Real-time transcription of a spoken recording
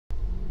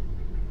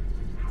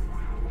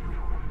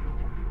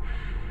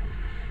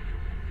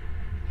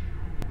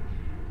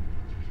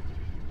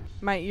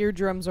My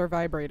eardrums are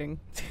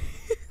vibrating.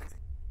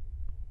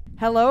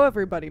 Hello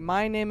everybody,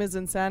 my name is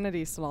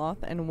Insanity Sloth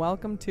and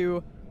welcome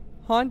to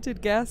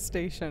Haunted Gas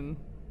Station.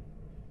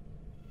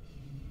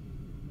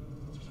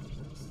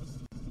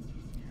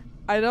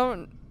 I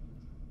don't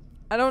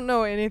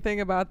know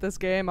anything about this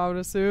game. I would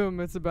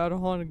assume it's about a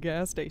haunted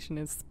gas station.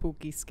 It's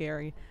spooky,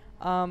 scary.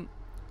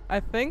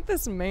 I think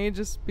this may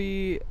just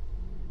be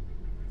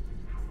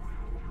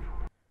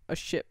a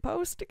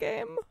shitpost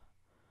game.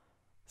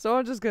 So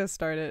I'm just gonna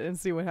start it and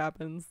see what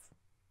happens.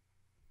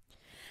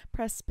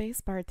 Press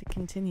spacebar to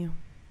continue.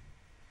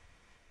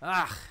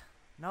 Ugh,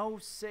 no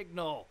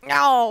signal.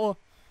 No!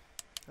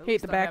 At Hate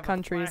least the I back have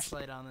countries. A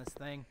flashlight on this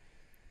thing.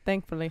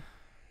 Thankfully.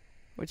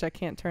 Which I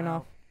can't turn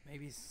off.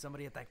 Maybe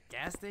somebody at that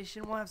gas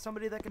station will have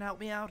somebody that can help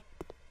me out.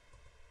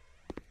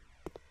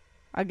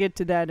 I'll get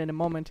to that in a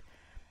moment.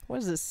 What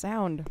is this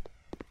sound?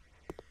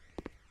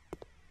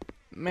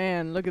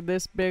 Man, look at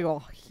this big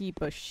ol'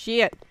 heap of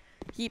shit.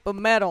 Heap of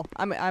metal.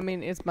 I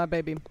mean, it's my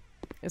baby.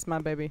 It's my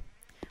baby.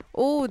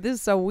 Oh, this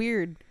is so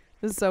weird.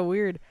 This is so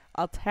weird.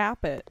 I'll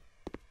tap it.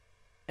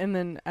 And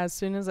then as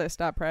soon as I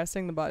stop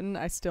pressing the button,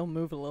 I still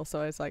move a little.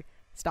 So it's like,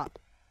 stop.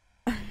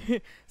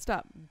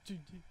 Stop.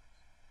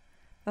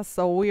 That's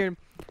so weird.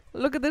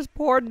 Look at this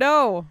poor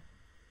doe.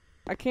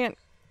 I can't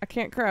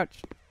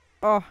crouch.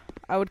 Oh,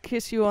 I would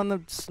kiss you on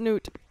the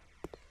snoot.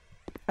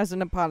 As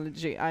an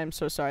apology. I am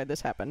so sorry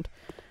this happened.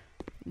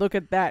 Look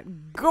at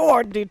that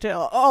gore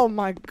detail. Oh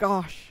my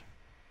gosh.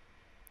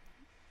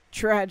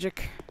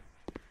 Tragic.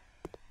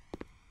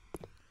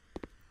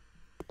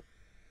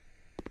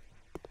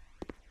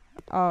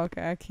 Oh,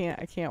 okay.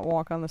 I can't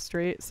walk on the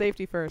street.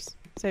 Safety first.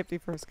 Safety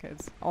first,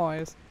 kids.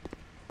 Always.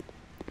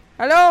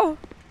 Hello?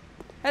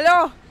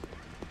 Hello?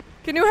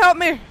 Can you help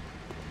me?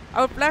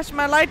 I would flash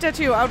my light at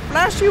you. I would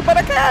flash you, but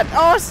I can't.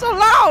 Oh, it's so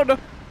loud.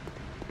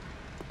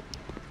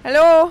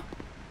 Hello?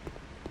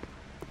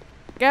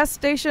 Gas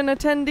station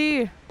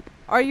attendee.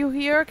 Are you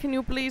here? Can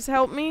you please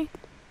help me?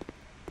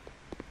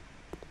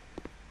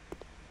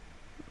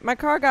 My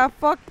car got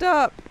fucked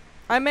up.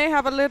 I may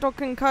have a little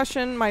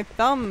concussion. My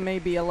thumb may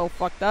be a little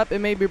fucked up. It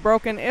may be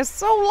broken. It's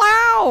so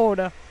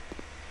loud.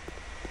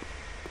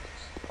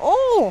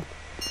 Oh.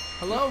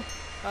 Hello?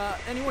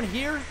 Anyone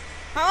here?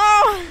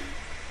 Oh.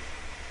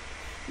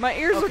 My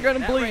ears are gonna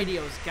that bleed.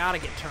 radio's gotta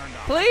get turned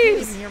off. Please. I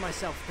can't even hear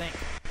myself think.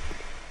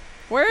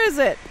 Where is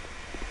it?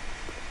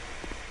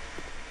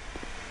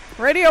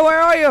 Radio, where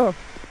are you?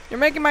 You're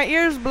making my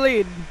ears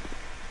bleed.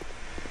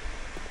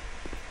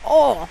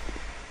 Oh.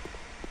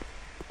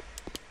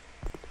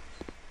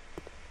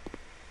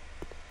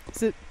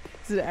 Is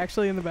it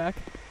actually in the back?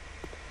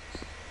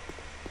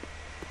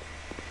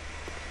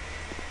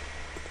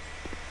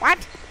 What?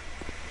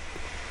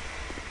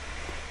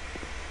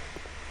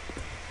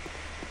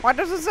 Why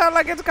does it sound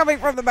like it's coming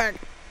from the back?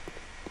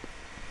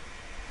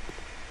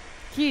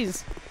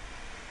 Keys.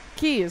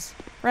 Keys.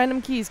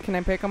 Random keys. Can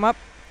I pick them up?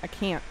 I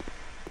can't.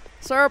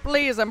 Sir,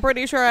 please. I'm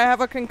pretty sure I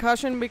have a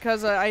concussion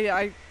because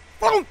I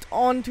thumped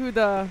onto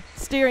the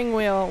steering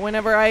wheel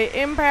whenever I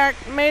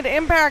made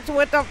impact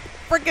with the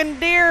freaking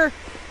deer.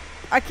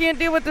 I can't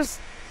deal with this.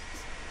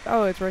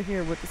 Oh, it's right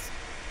here with this.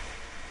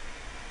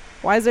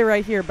 Why is it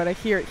right here? But I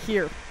hear it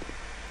here.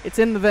 It's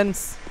in the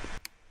vents.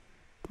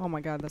 Oh my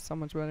god, that's so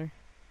much better.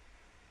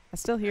 I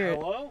still hear it.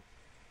 Hello?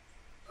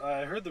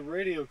 I heard the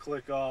radio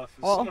click off.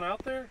 Is someone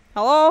out there?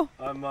 Hello?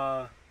 I'm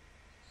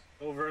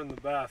over in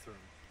the bathroom.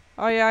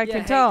 Oh yeah, I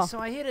can tell. So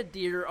I hit a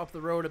deer up the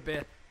road a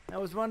bit. I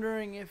was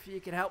wondering if you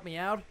could help me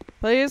out.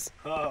 Please?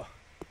 Oh,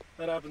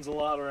 that happens a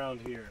lot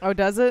around here. Oh,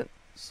 does it?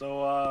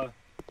 So,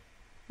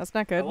 that's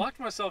not good. I locked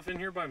myself in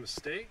here by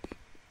mistake.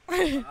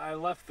 I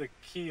left the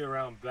key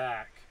around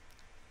back.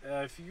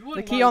 If you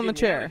wouldn't the key on the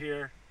chair.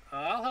 Here,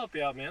 I'll help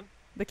you out, man.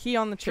 The key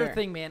on the chair. Sure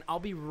thing, man. I'll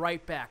be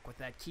right back with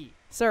that key.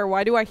 Sir,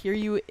 why do I hear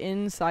you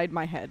inside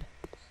my head?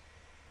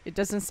 It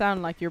doesn't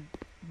sound like you're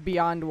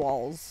beyond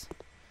walls.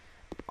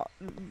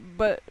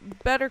 But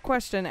better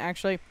question,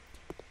 actually.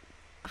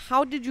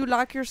 How did you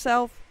lock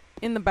yourself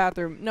in the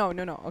bathroom? No.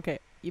 Okay,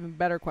 even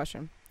better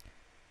question.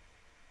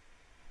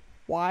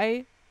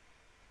 Why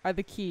are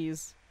the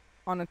keys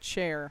on a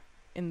chair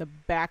in the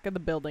back of the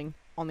building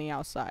on the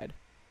outside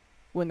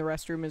when the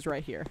restroom is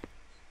right here?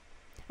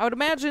 I would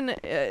imagine,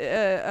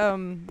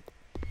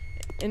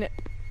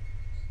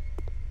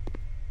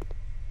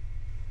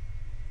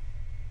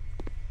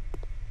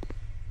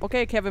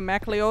 Okay, Kevin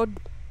MacLeod.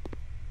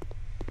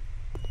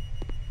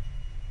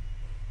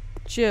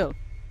 Chill.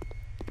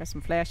 Got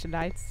some flashing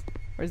lights?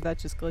 Or is that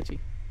just glitchy?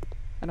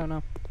 I don't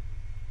know.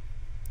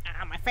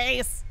 Ah, my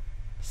face!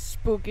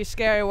 Spooky,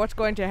 scary, what's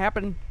going to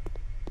happen?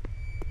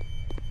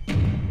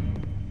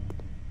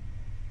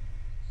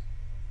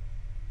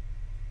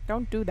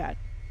 Don't do that.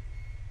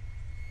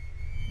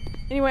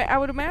 Anyway, I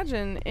would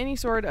imagine any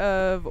sort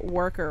of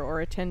worker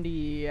or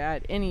attendee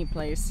at any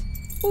place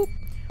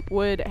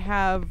would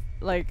have,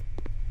 like,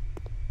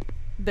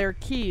 their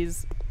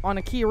keys on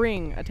a key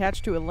ring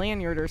attached to a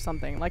lanyard or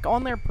something, like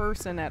on their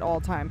person at all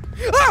time.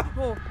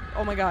 Ah!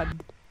 Oh my god.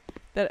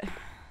 That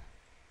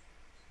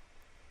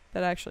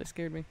actually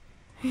scared me.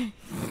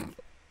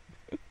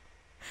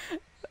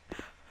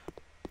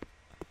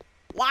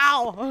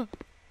 Wow.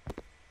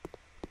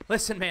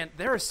 Listen, man,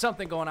 there is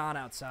something going on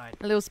outside.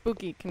 A little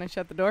spooky. Can I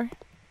shut the door?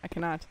 I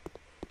cannot.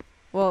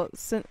 Well,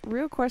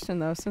 real question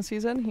though, since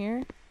he's in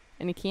here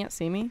and he can't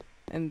see me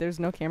and there's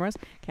no cameras,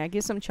 can I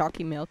get some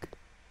chalky milk?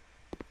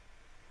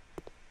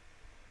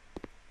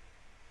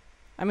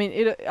 I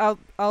mean,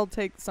 I'll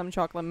take some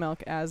chocolate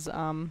milk as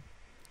a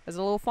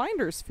little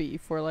finder's fee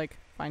for like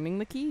finding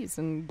the keys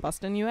and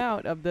busting you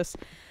out of this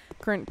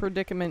current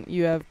predicament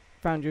you have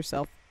found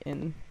yourself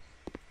in.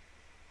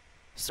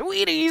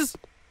 Sweeties!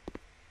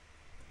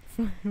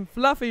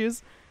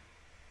 Fluffies.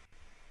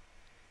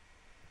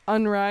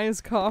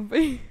 Unrise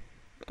coffee.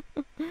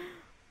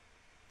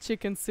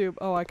 Chicken soup.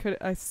 Oh, I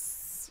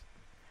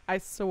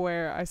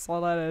swear I saw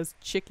that as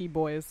Chicky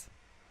Boys.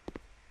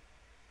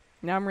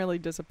 Now I'm really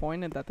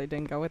disappointed that they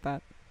didn't go with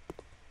that.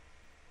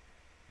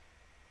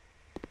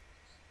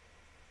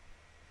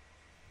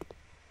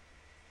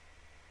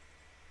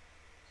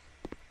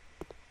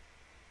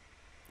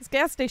 This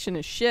gas station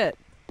is shit.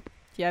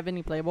 Do you have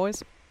any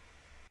Playboys?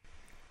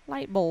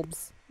 Light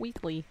bulbs.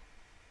 Weekly.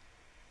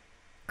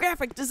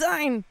 Graphic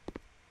design!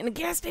 In a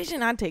gas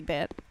station? I'd take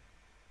that.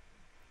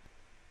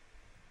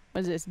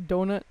 What is this?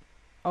 Donut?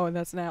 Oh,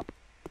 that's an app.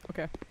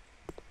 Okay.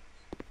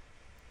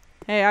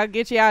 Hey, I'll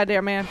get you out of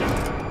there, man.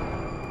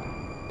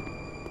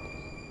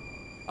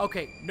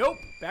 Okay, nope.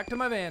 Back to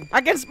my van. I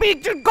can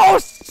speak to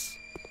ghosts!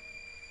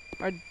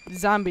 Or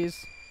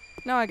zombies.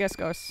 No, I guess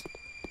ghosts.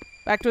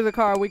 Back to the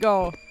car we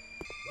go.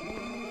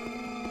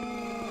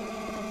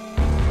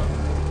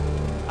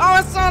 Oh,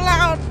 it's so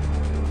loud!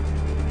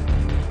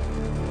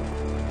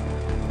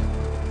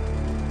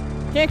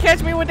 Can't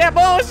catch me with that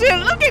bullshit!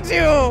 Look at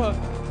you!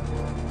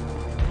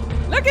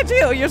 Look at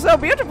you! You're so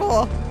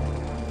beautiful!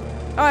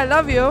 Oh, I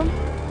love you.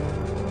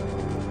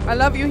 I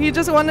love you. He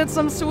just wanted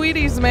some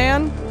sweeties,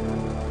 man.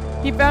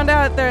 He found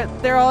out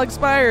they're all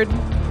expired.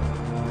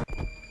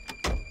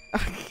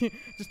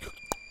 Just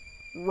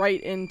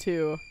right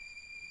into...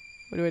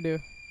 What do I do?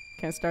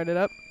 Can't start it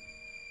up?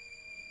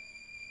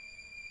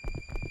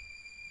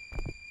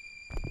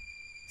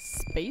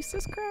 Space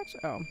is crashed?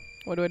 Oh.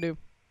 What do I do?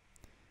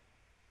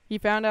 He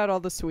found out all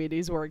the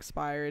sweeties were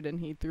expired and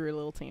he threw a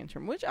little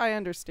tantrum, which I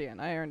understand.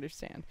 I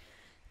understand.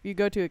 If you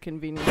go to a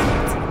convenience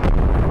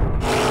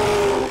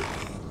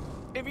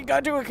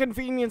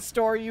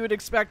store, you would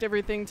expect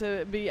everything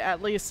to be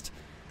at least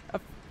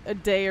a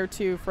day or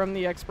two from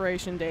the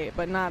expiration date,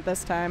 but not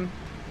this time.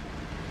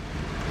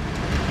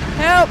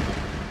 Help!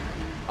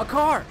 A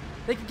car!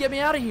 They can get me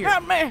out of here!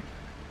 Help me!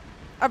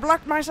 I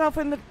blocked myself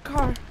in the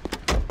car.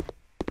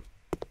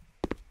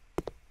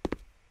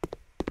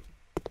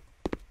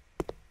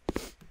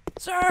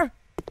 Sir!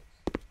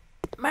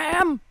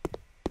 Ma'am!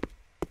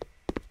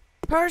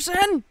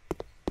 Person!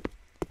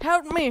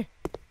 Help me!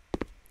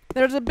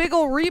 There's a big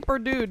ol' Reaper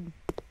dude.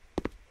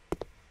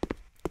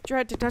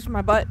 Tried to touch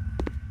my butt.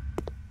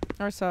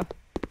 Or so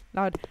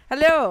loud.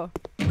 Hello!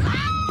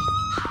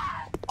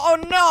 Oh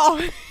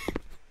no!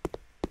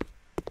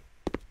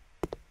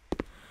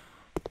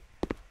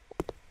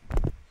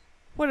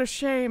 What a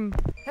shame.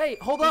 Hey,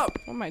 hold up!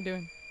 What am I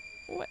doing?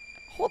 What?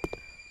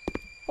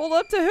 Hold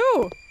up to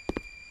who?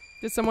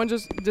 Did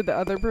the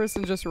other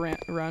person just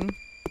run?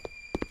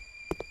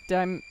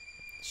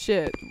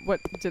 Shit,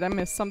 did I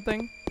miss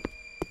something?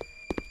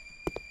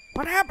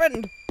 What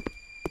happened?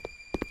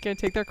 Can I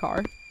take their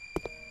car?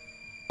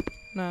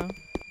 No.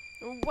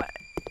 What?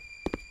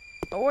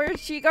 Where'd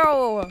she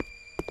go?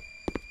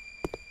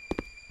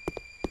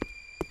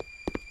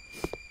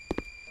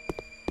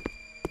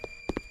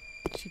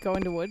 Did she go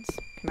into woods?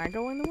 Can I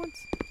go in the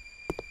woods?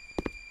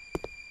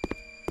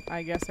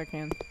 I guess I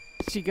can.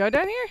 Did she go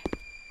down here?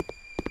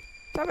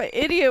 What type of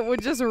idiot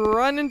would just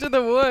run into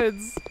the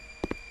woods?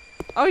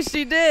 Oh,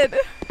 she did.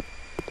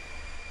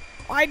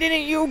 Why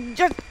didn't you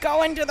just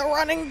go into the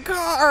running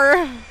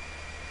car?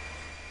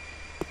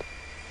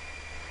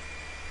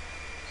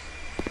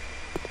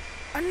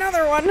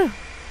 Another one.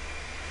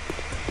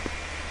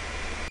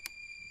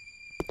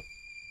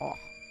 Oh.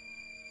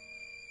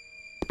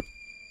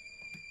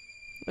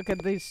 Look at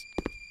these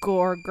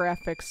gore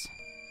graphics.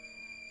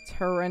 It's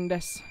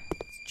horrendous.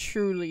 It's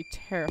truly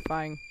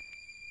terrifying.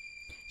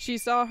 She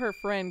saw her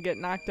friend get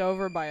knocked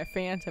over by a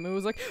phantom and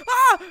was like,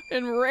 ah!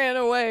 And ran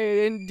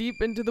away and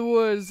deep into the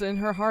woods, and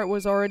her heart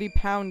was already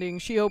pounding.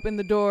 She opened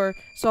the door,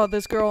 saw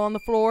this girl on the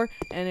floor,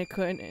 and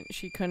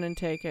she couldn't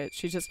take it.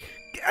 She just,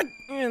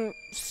 and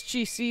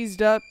she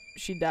seized up.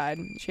 She died.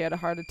 She had a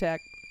heart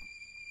attack.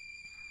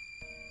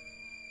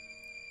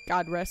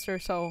 God rest her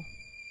soul.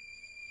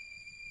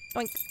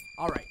 Oink.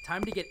 Alright,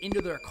 time to get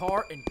into their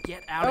car and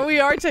get out of here. Oh, we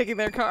are taking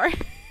their car.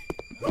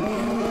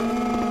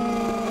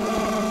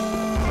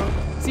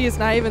 See, it's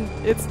not even,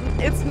 it's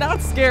not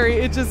scary.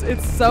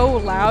 It's so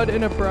loud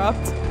and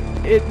abrupt.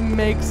 It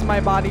makes my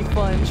body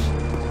flinch.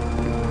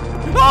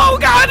 Oh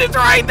God, it's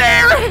right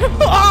there!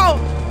 Oh!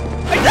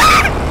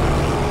 Ah!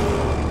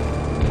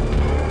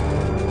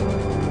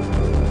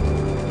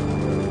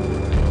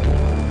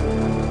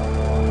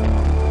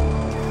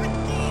 God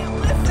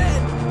damn,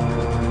 listen!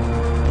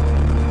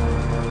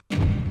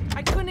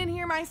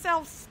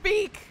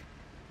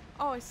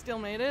 still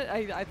made it?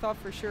 I thought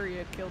for sure he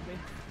had killed me.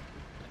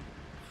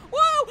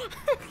 Whoa!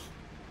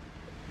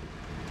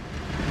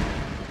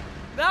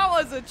 That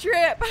was a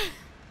trip!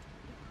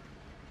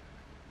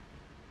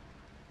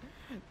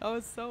 That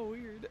was so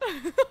weird.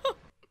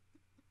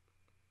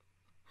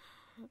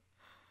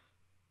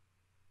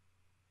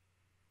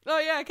 Oh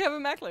yeah,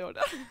 Kevin MacLeod.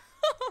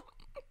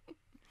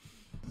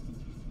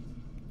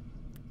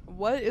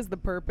 What is the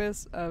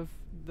purpose of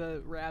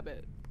the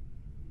rabbit?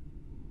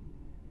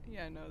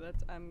 Yeah, no,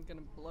 that's. I'm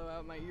gonna blow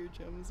out my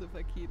eardrums if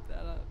I keep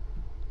that up.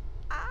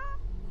 Ah!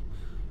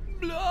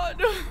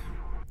 Blood!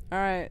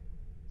 Alright.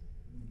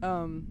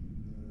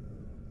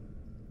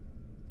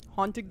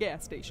 Haunted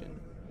gas station.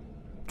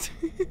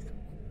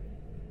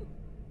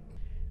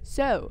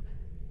 So,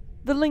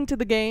 the link to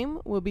the game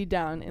will be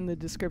down in the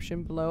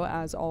description below,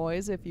 as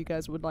always, if you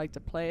guys would like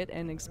to play it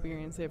and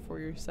experience it for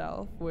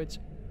yourself, which...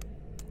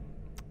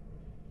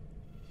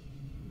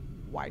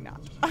 why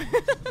not?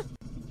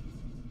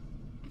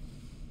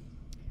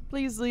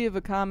 Please leave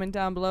a comment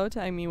down below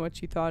telling me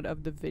what you thought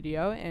of the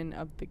video and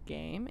of the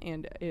game,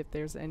 and if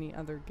there's any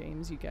other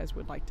games you guys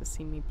would like to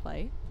see me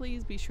play.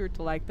 Please be sure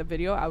to like the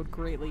video. I would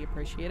greatly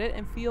appreciate it,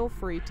 and feel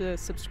free to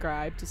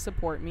subscribe to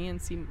support me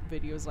and see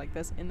videos like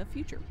this in the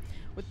future.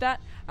 With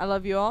that, I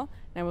love you all,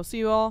 and I will see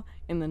you all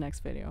in the next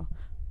video.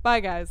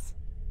 Bye, guys.